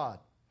of God.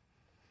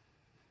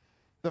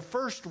 The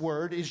first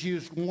word is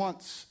used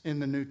once in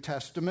the New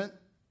Testament.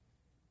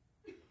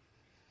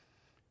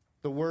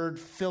 The word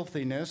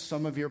filthiness,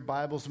 some of your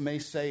Bibles may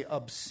say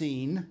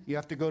obscene. You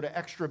have to go to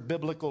extra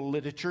biblical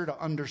literature to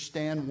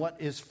understand what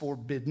is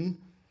forbidden.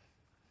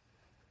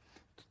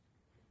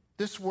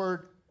 This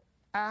word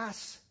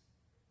askrates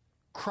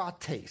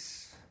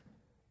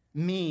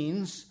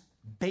means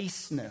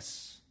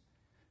baseness,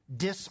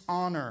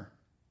 dishonor.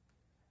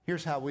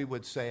 Here's how we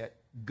would say it: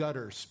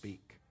 gutter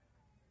speak.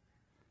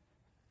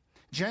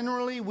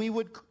 Generally, we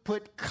would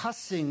put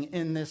cussing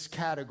in this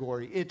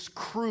category. It's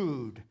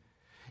crude.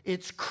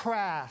 It's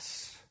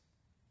crass.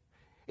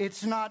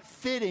 It's not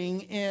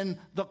fitting in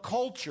the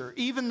culture.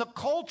 Even the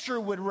culture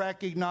would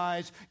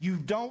recognize you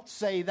don't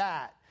say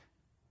that.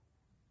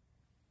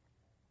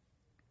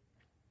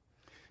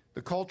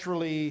 The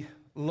culturally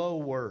low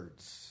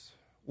words,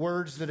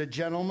 words that a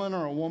gentleman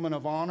or a woman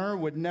of honor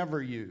would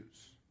never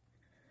use.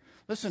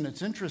 Listen,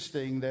 it's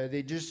interesting that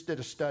they just did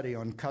a study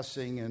on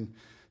cussing and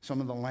some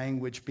of the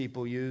language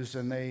people use,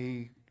 and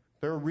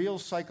there are real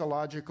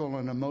psychological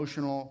and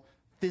emotional,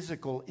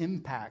 physical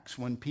impacts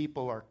when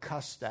people are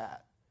cussed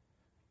at.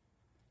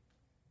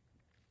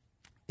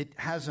 It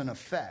has an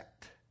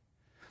effect.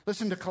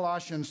 Listen to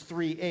Colossians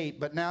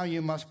 3:8. But now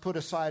you must put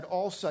aside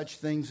all such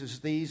things as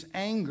these: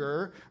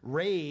 anger,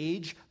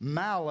 rage,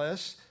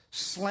 malice,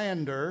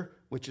 slander,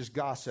 which is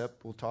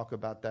gossip. We'll talk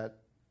about that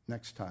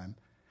next time.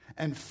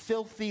 And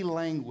filthy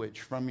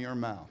language from your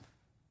mouth.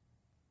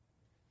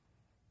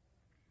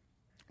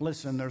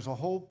 Listen, there's a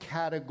whole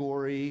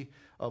category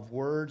of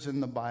words in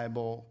the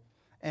Bible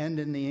and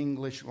in the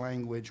English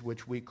language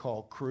which we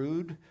call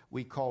crude,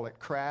 we call it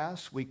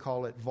crass, we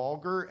call it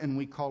vulgar, and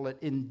we call it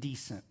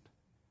indecent.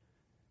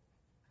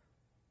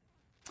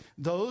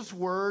 Those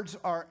words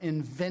are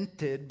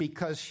invented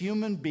because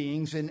human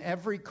beings in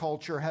every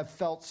culture have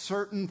felt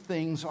certain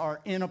things are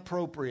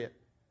inappropriate.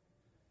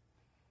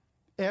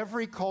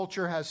 Every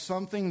culture has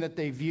something that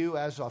they view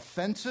as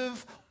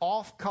offensive,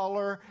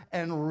 off-color,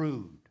 and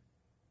rude.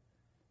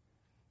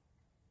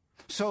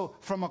 So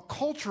from a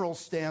cultural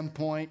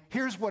standpoint,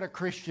 here's what a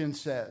Christian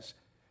says.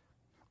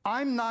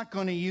 I'm not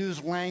going to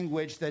use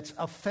language that's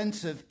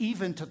offensive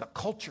even to the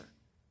culture.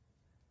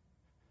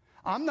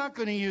 I'm not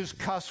going to use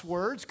cuss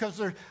words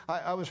because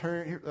I was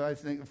hearing, I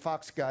think, a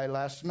Fox guy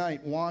last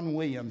night, Juan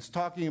Williams,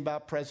 talking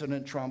about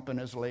President Trump and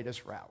his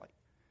latest rally.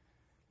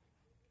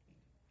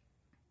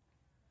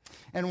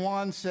 And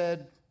Juan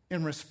said,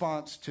 in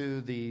response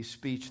to the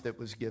speech that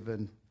was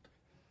given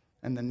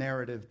and the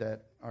narrative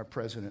that our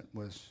president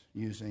was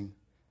using,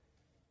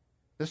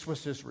 this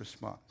was his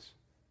response.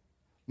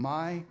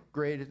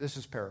 This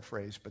is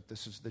paraphrased, but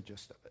this is the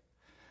gist of it.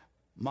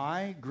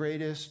 My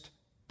greatest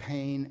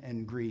pain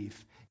and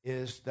grief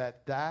is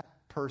that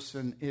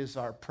person is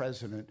our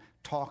president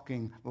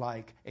talking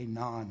like a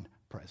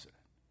non-president.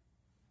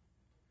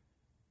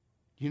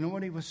 You know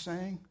what he was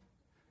saying?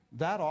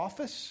 That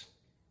office,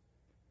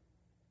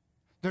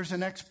 there's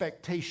an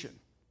expectation.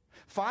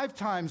 5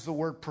 times the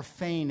word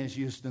profane is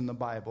used in the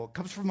Bible. It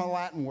comes from a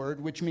Latin word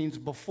which means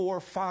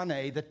before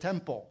fane, the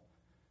temple.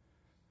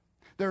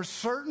 There are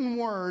certain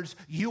words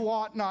you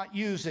ought not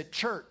use at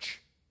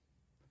church.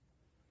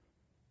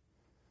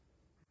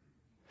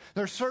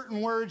 There are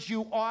certain words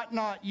you ought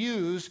not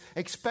use,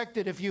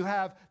 expected if you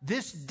have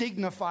this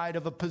dignified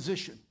of a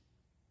position.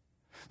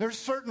 There's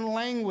certain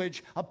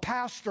language a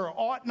pastor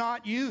ought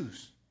not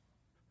use.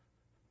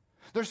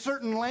 There's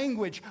certain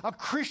language a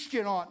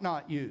Christian ought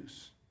not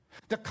use.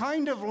 The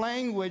kind of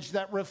language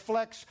that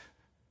reflects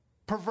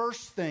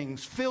perverse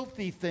things,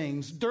 filthy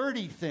things,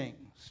 dirty things,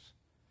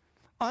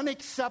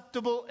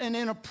 unacceptable and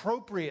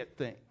inappropriate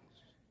things.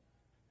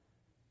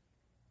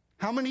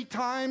 How many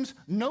times?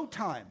 No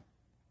time.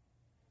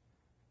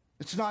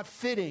 It's not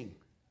fitting.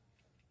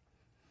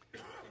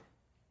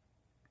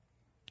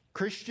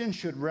 Christians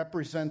should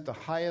represent the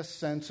highest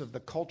sense of the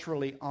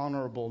culturally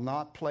honorable,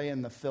 not play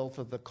in the filth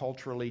of the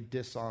culturally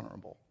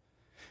dishonorable.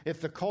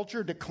 If the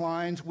culture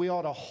declines, we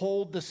ought to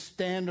hold the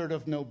standard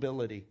of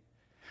nobility.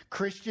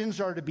 Christians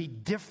are to be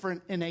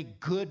different in a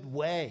good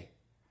way.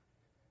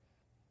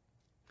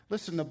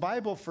 Listen, the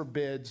Bible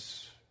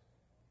forbids.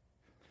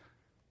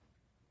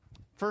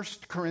 1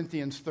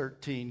 Corinthians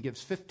 13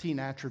 gives 15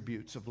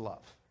 attributes of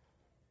love.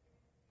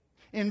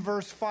 In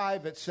verse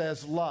 5, it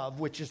says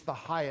love, which is the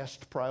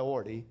highest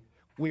priority.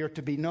 We are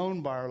to be known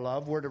by our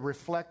love. We're to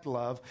reflect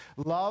love.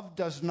 Love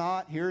does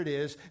not, here it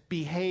is,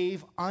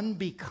 behave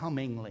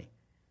unbecomingly.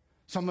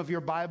 Some of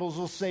your Bibles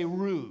will say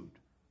rude.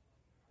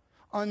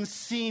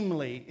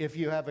 Unseemly, if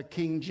you have a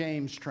King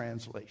James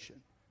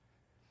translation.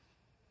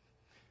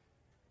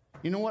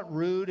 You know what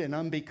rude and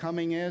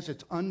unbecoming is?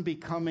 It's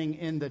unbecoming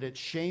in that it's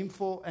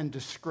shameful and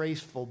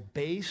disgraceful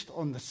based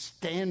on the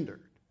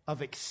standard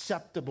of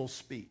acceptable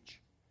speech.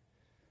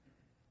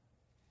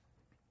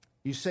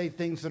 You say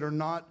things that are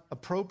not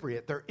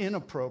appropriate. They're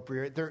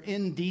inappropriate. They're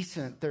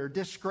indecent. They're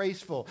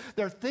disgraceful.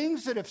 They're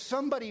things that if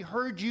somebody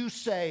heard you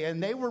say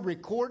and they were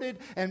recorded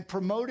and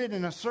promoted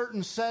in a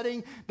certain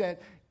setting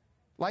that,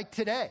 like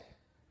today,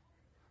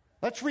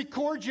 let's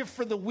record you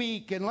for the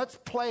week and let's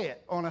play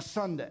it on a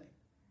Sunday.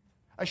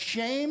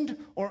 Ashamed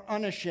or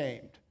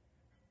unashamed?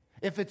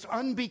 If it's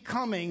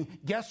unbecoming,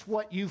 guess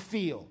what you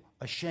feel?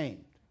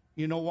 Ashamed.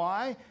 You know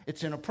why?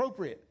 It's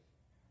inappropriate.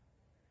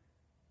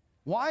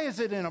 Why is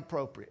it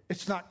inappropriate?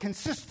 It's not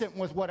consistent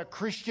with what a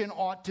Christian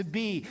ought to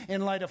be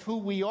in light of who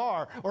we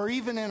are, or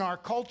even in our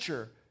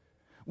culture.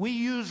 We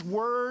use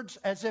words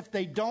as if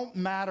they don't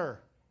matter.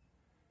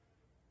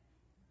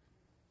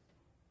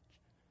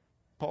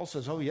 Paul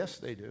says, oh, yes,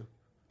 they do.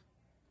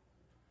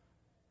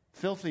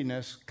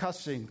 Filthiness,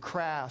 cussing,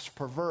 crass,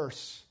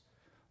 perverse.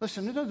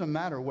 Listen, it doesn't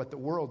matter what the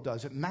world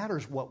does. It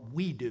matters what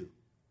we do.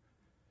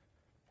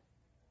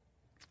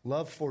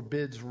 Love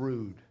forbids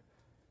rude.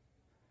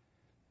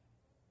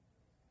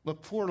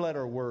 Look,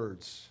 4-letter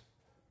words,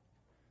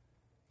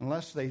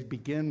 unless they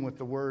begin with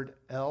the word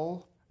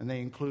L and they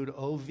include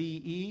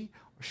OVE,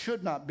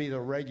 should not be the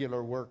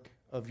regular work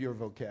of your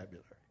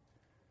vocabulary.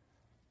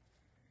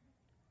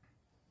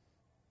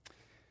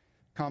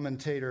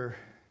 Commentator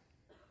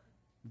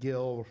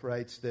Gill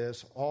writes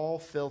this: all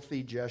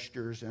filthy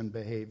gestures and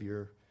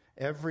behavior,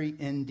 every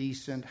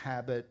indecent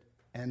habit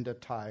and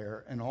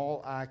attire, and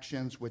all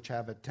actions which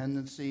have a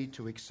tendency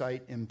to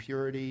excite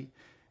impurity,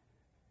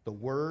 the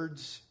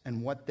words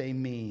and what they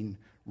mean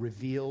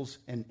reveals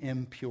an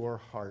impure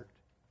heart.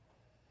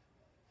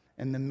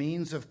 And the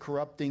means of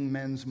corrupting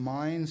men's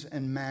minds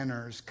and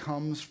manners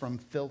comes from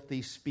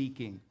filthy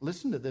speaking.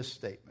 Listen to this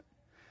statement.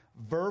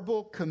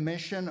 Verbal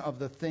commission of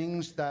the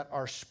things that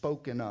are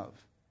spoken of.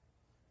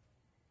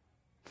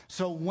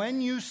 So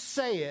when you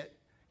say it,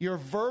 you're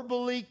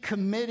verbally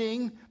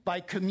committing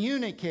by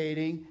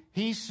communicating,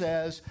 he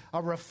says,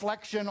 a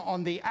reflection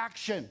on the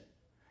action.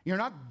 You're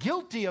not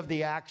guilty of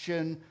the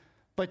action,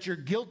 but you're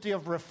guilty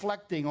of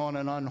reflecting on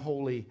an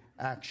unholy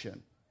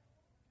action.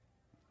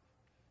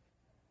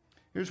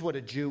 Here's what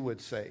a Jew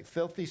would say.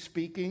 Filthy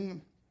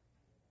speaking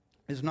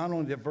is not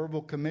only the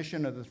verbal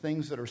commission of the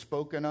things that are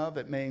spoken of,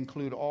 it may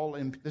include all,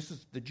 this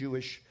is the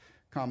Jewish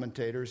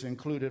commentators,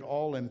 included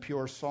all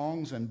impure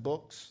songs and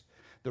books,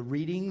 the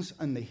readings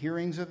and the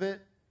hearings of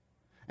it,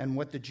 and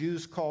what the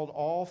Jews called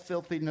all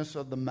filthiness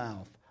of the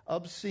mouth,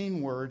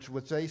 obscene words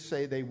which they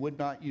say they would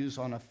not use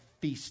on a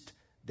feast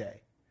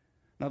day.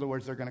 In other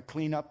words, they're going to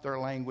clean up their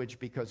language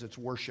because it's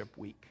worship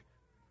week.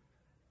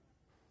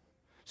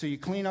 So you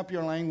clean up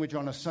your language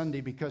on a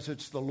Sunday because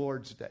it's the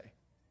Lord's day.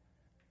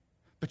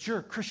 But you're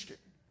a Christian.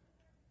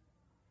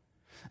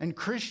 And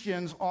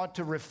Christians ought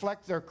to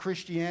reflect their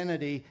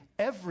Christianity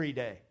every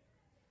day.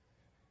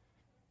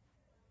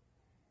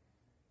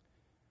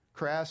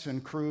 Crass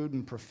and crude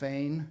and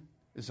profane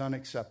is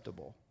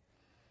unacceptable.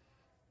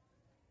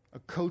 A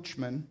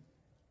coachman,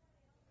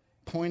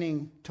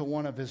 pointing to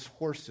one of his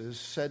horses,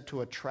 said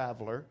to a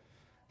traveler,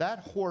 "That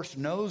horse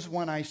knows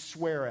when I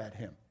swear at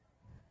him."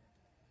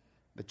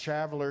 The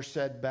traveler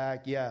said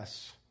back,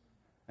 "Yes,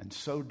 and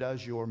so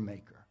does your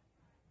Maker."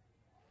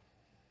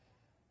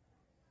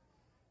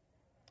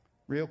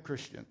 Real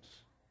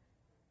Christians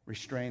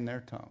restrain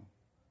their tongue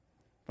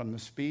from the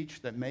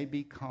speech that may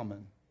be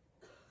common,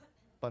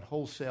 but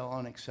wholesale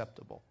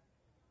unacceptable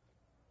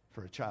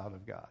for a child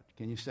of God.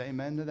 Can you say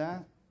amen to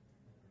that?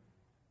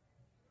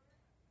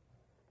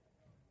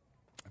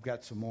 I've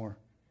got some more.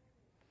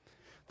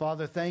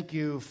 Father, thank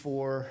you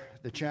for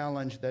the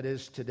challenge that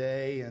is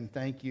today, and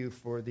thank you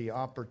for the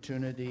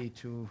opportunity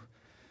to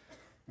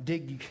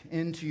dig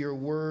into your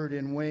word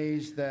in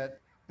ways that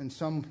in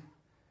some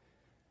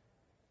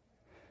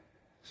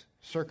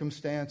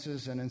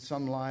circumstances and in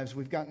some lives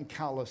we've gotten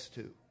callous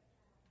to.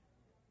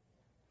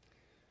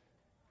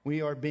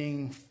 We are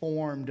being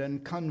formed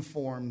and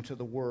conformed to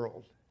the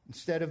world.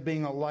 Instead of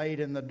being a light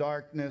in the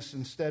darkness,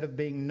 instead of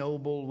being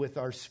noble with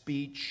our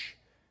speech,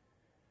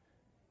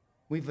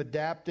 we've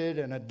adapted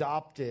and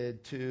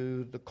adopted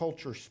to the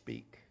culture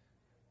speak.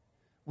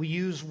 We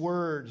use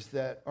words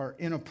that are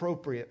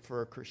inappropriate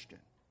for a Christian.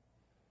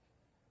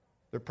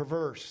 They're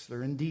perverse,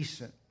 they're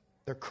indecent,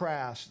 they're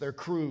crass, they're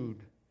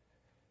crude.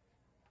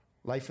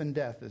 Life and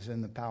death is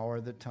in the power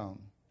of the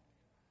tongue.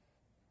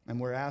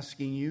 And we're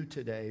asking you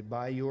today,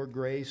 by your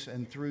grace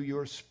and through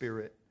your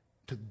Spirit,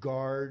 to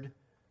guard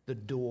the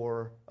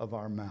door of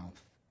our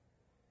mouth.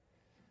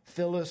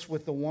 Fill us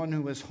with the one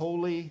who is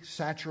holy.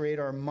 Saturate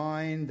our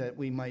mind that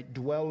we might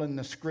dwell in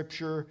the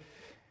Scripture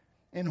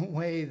in a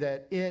way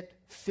that it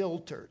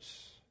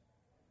filters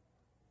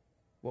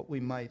what we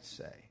might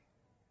say.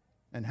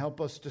 And help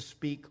us to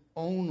speak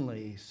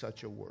only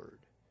such a word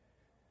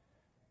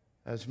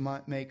as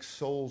might make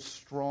souls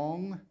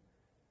strong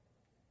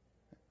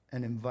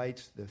and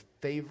invites the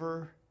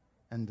favor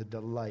and the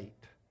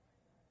delight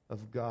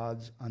of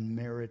God's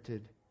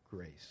unmerited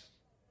grace.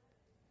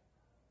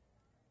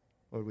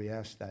 Lord, we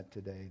ask that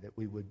today, that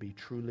we would be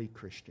truly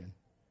Christian.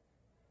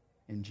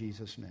 In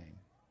Jesus' name.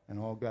 And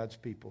all God's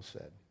people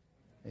said,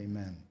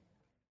 amen.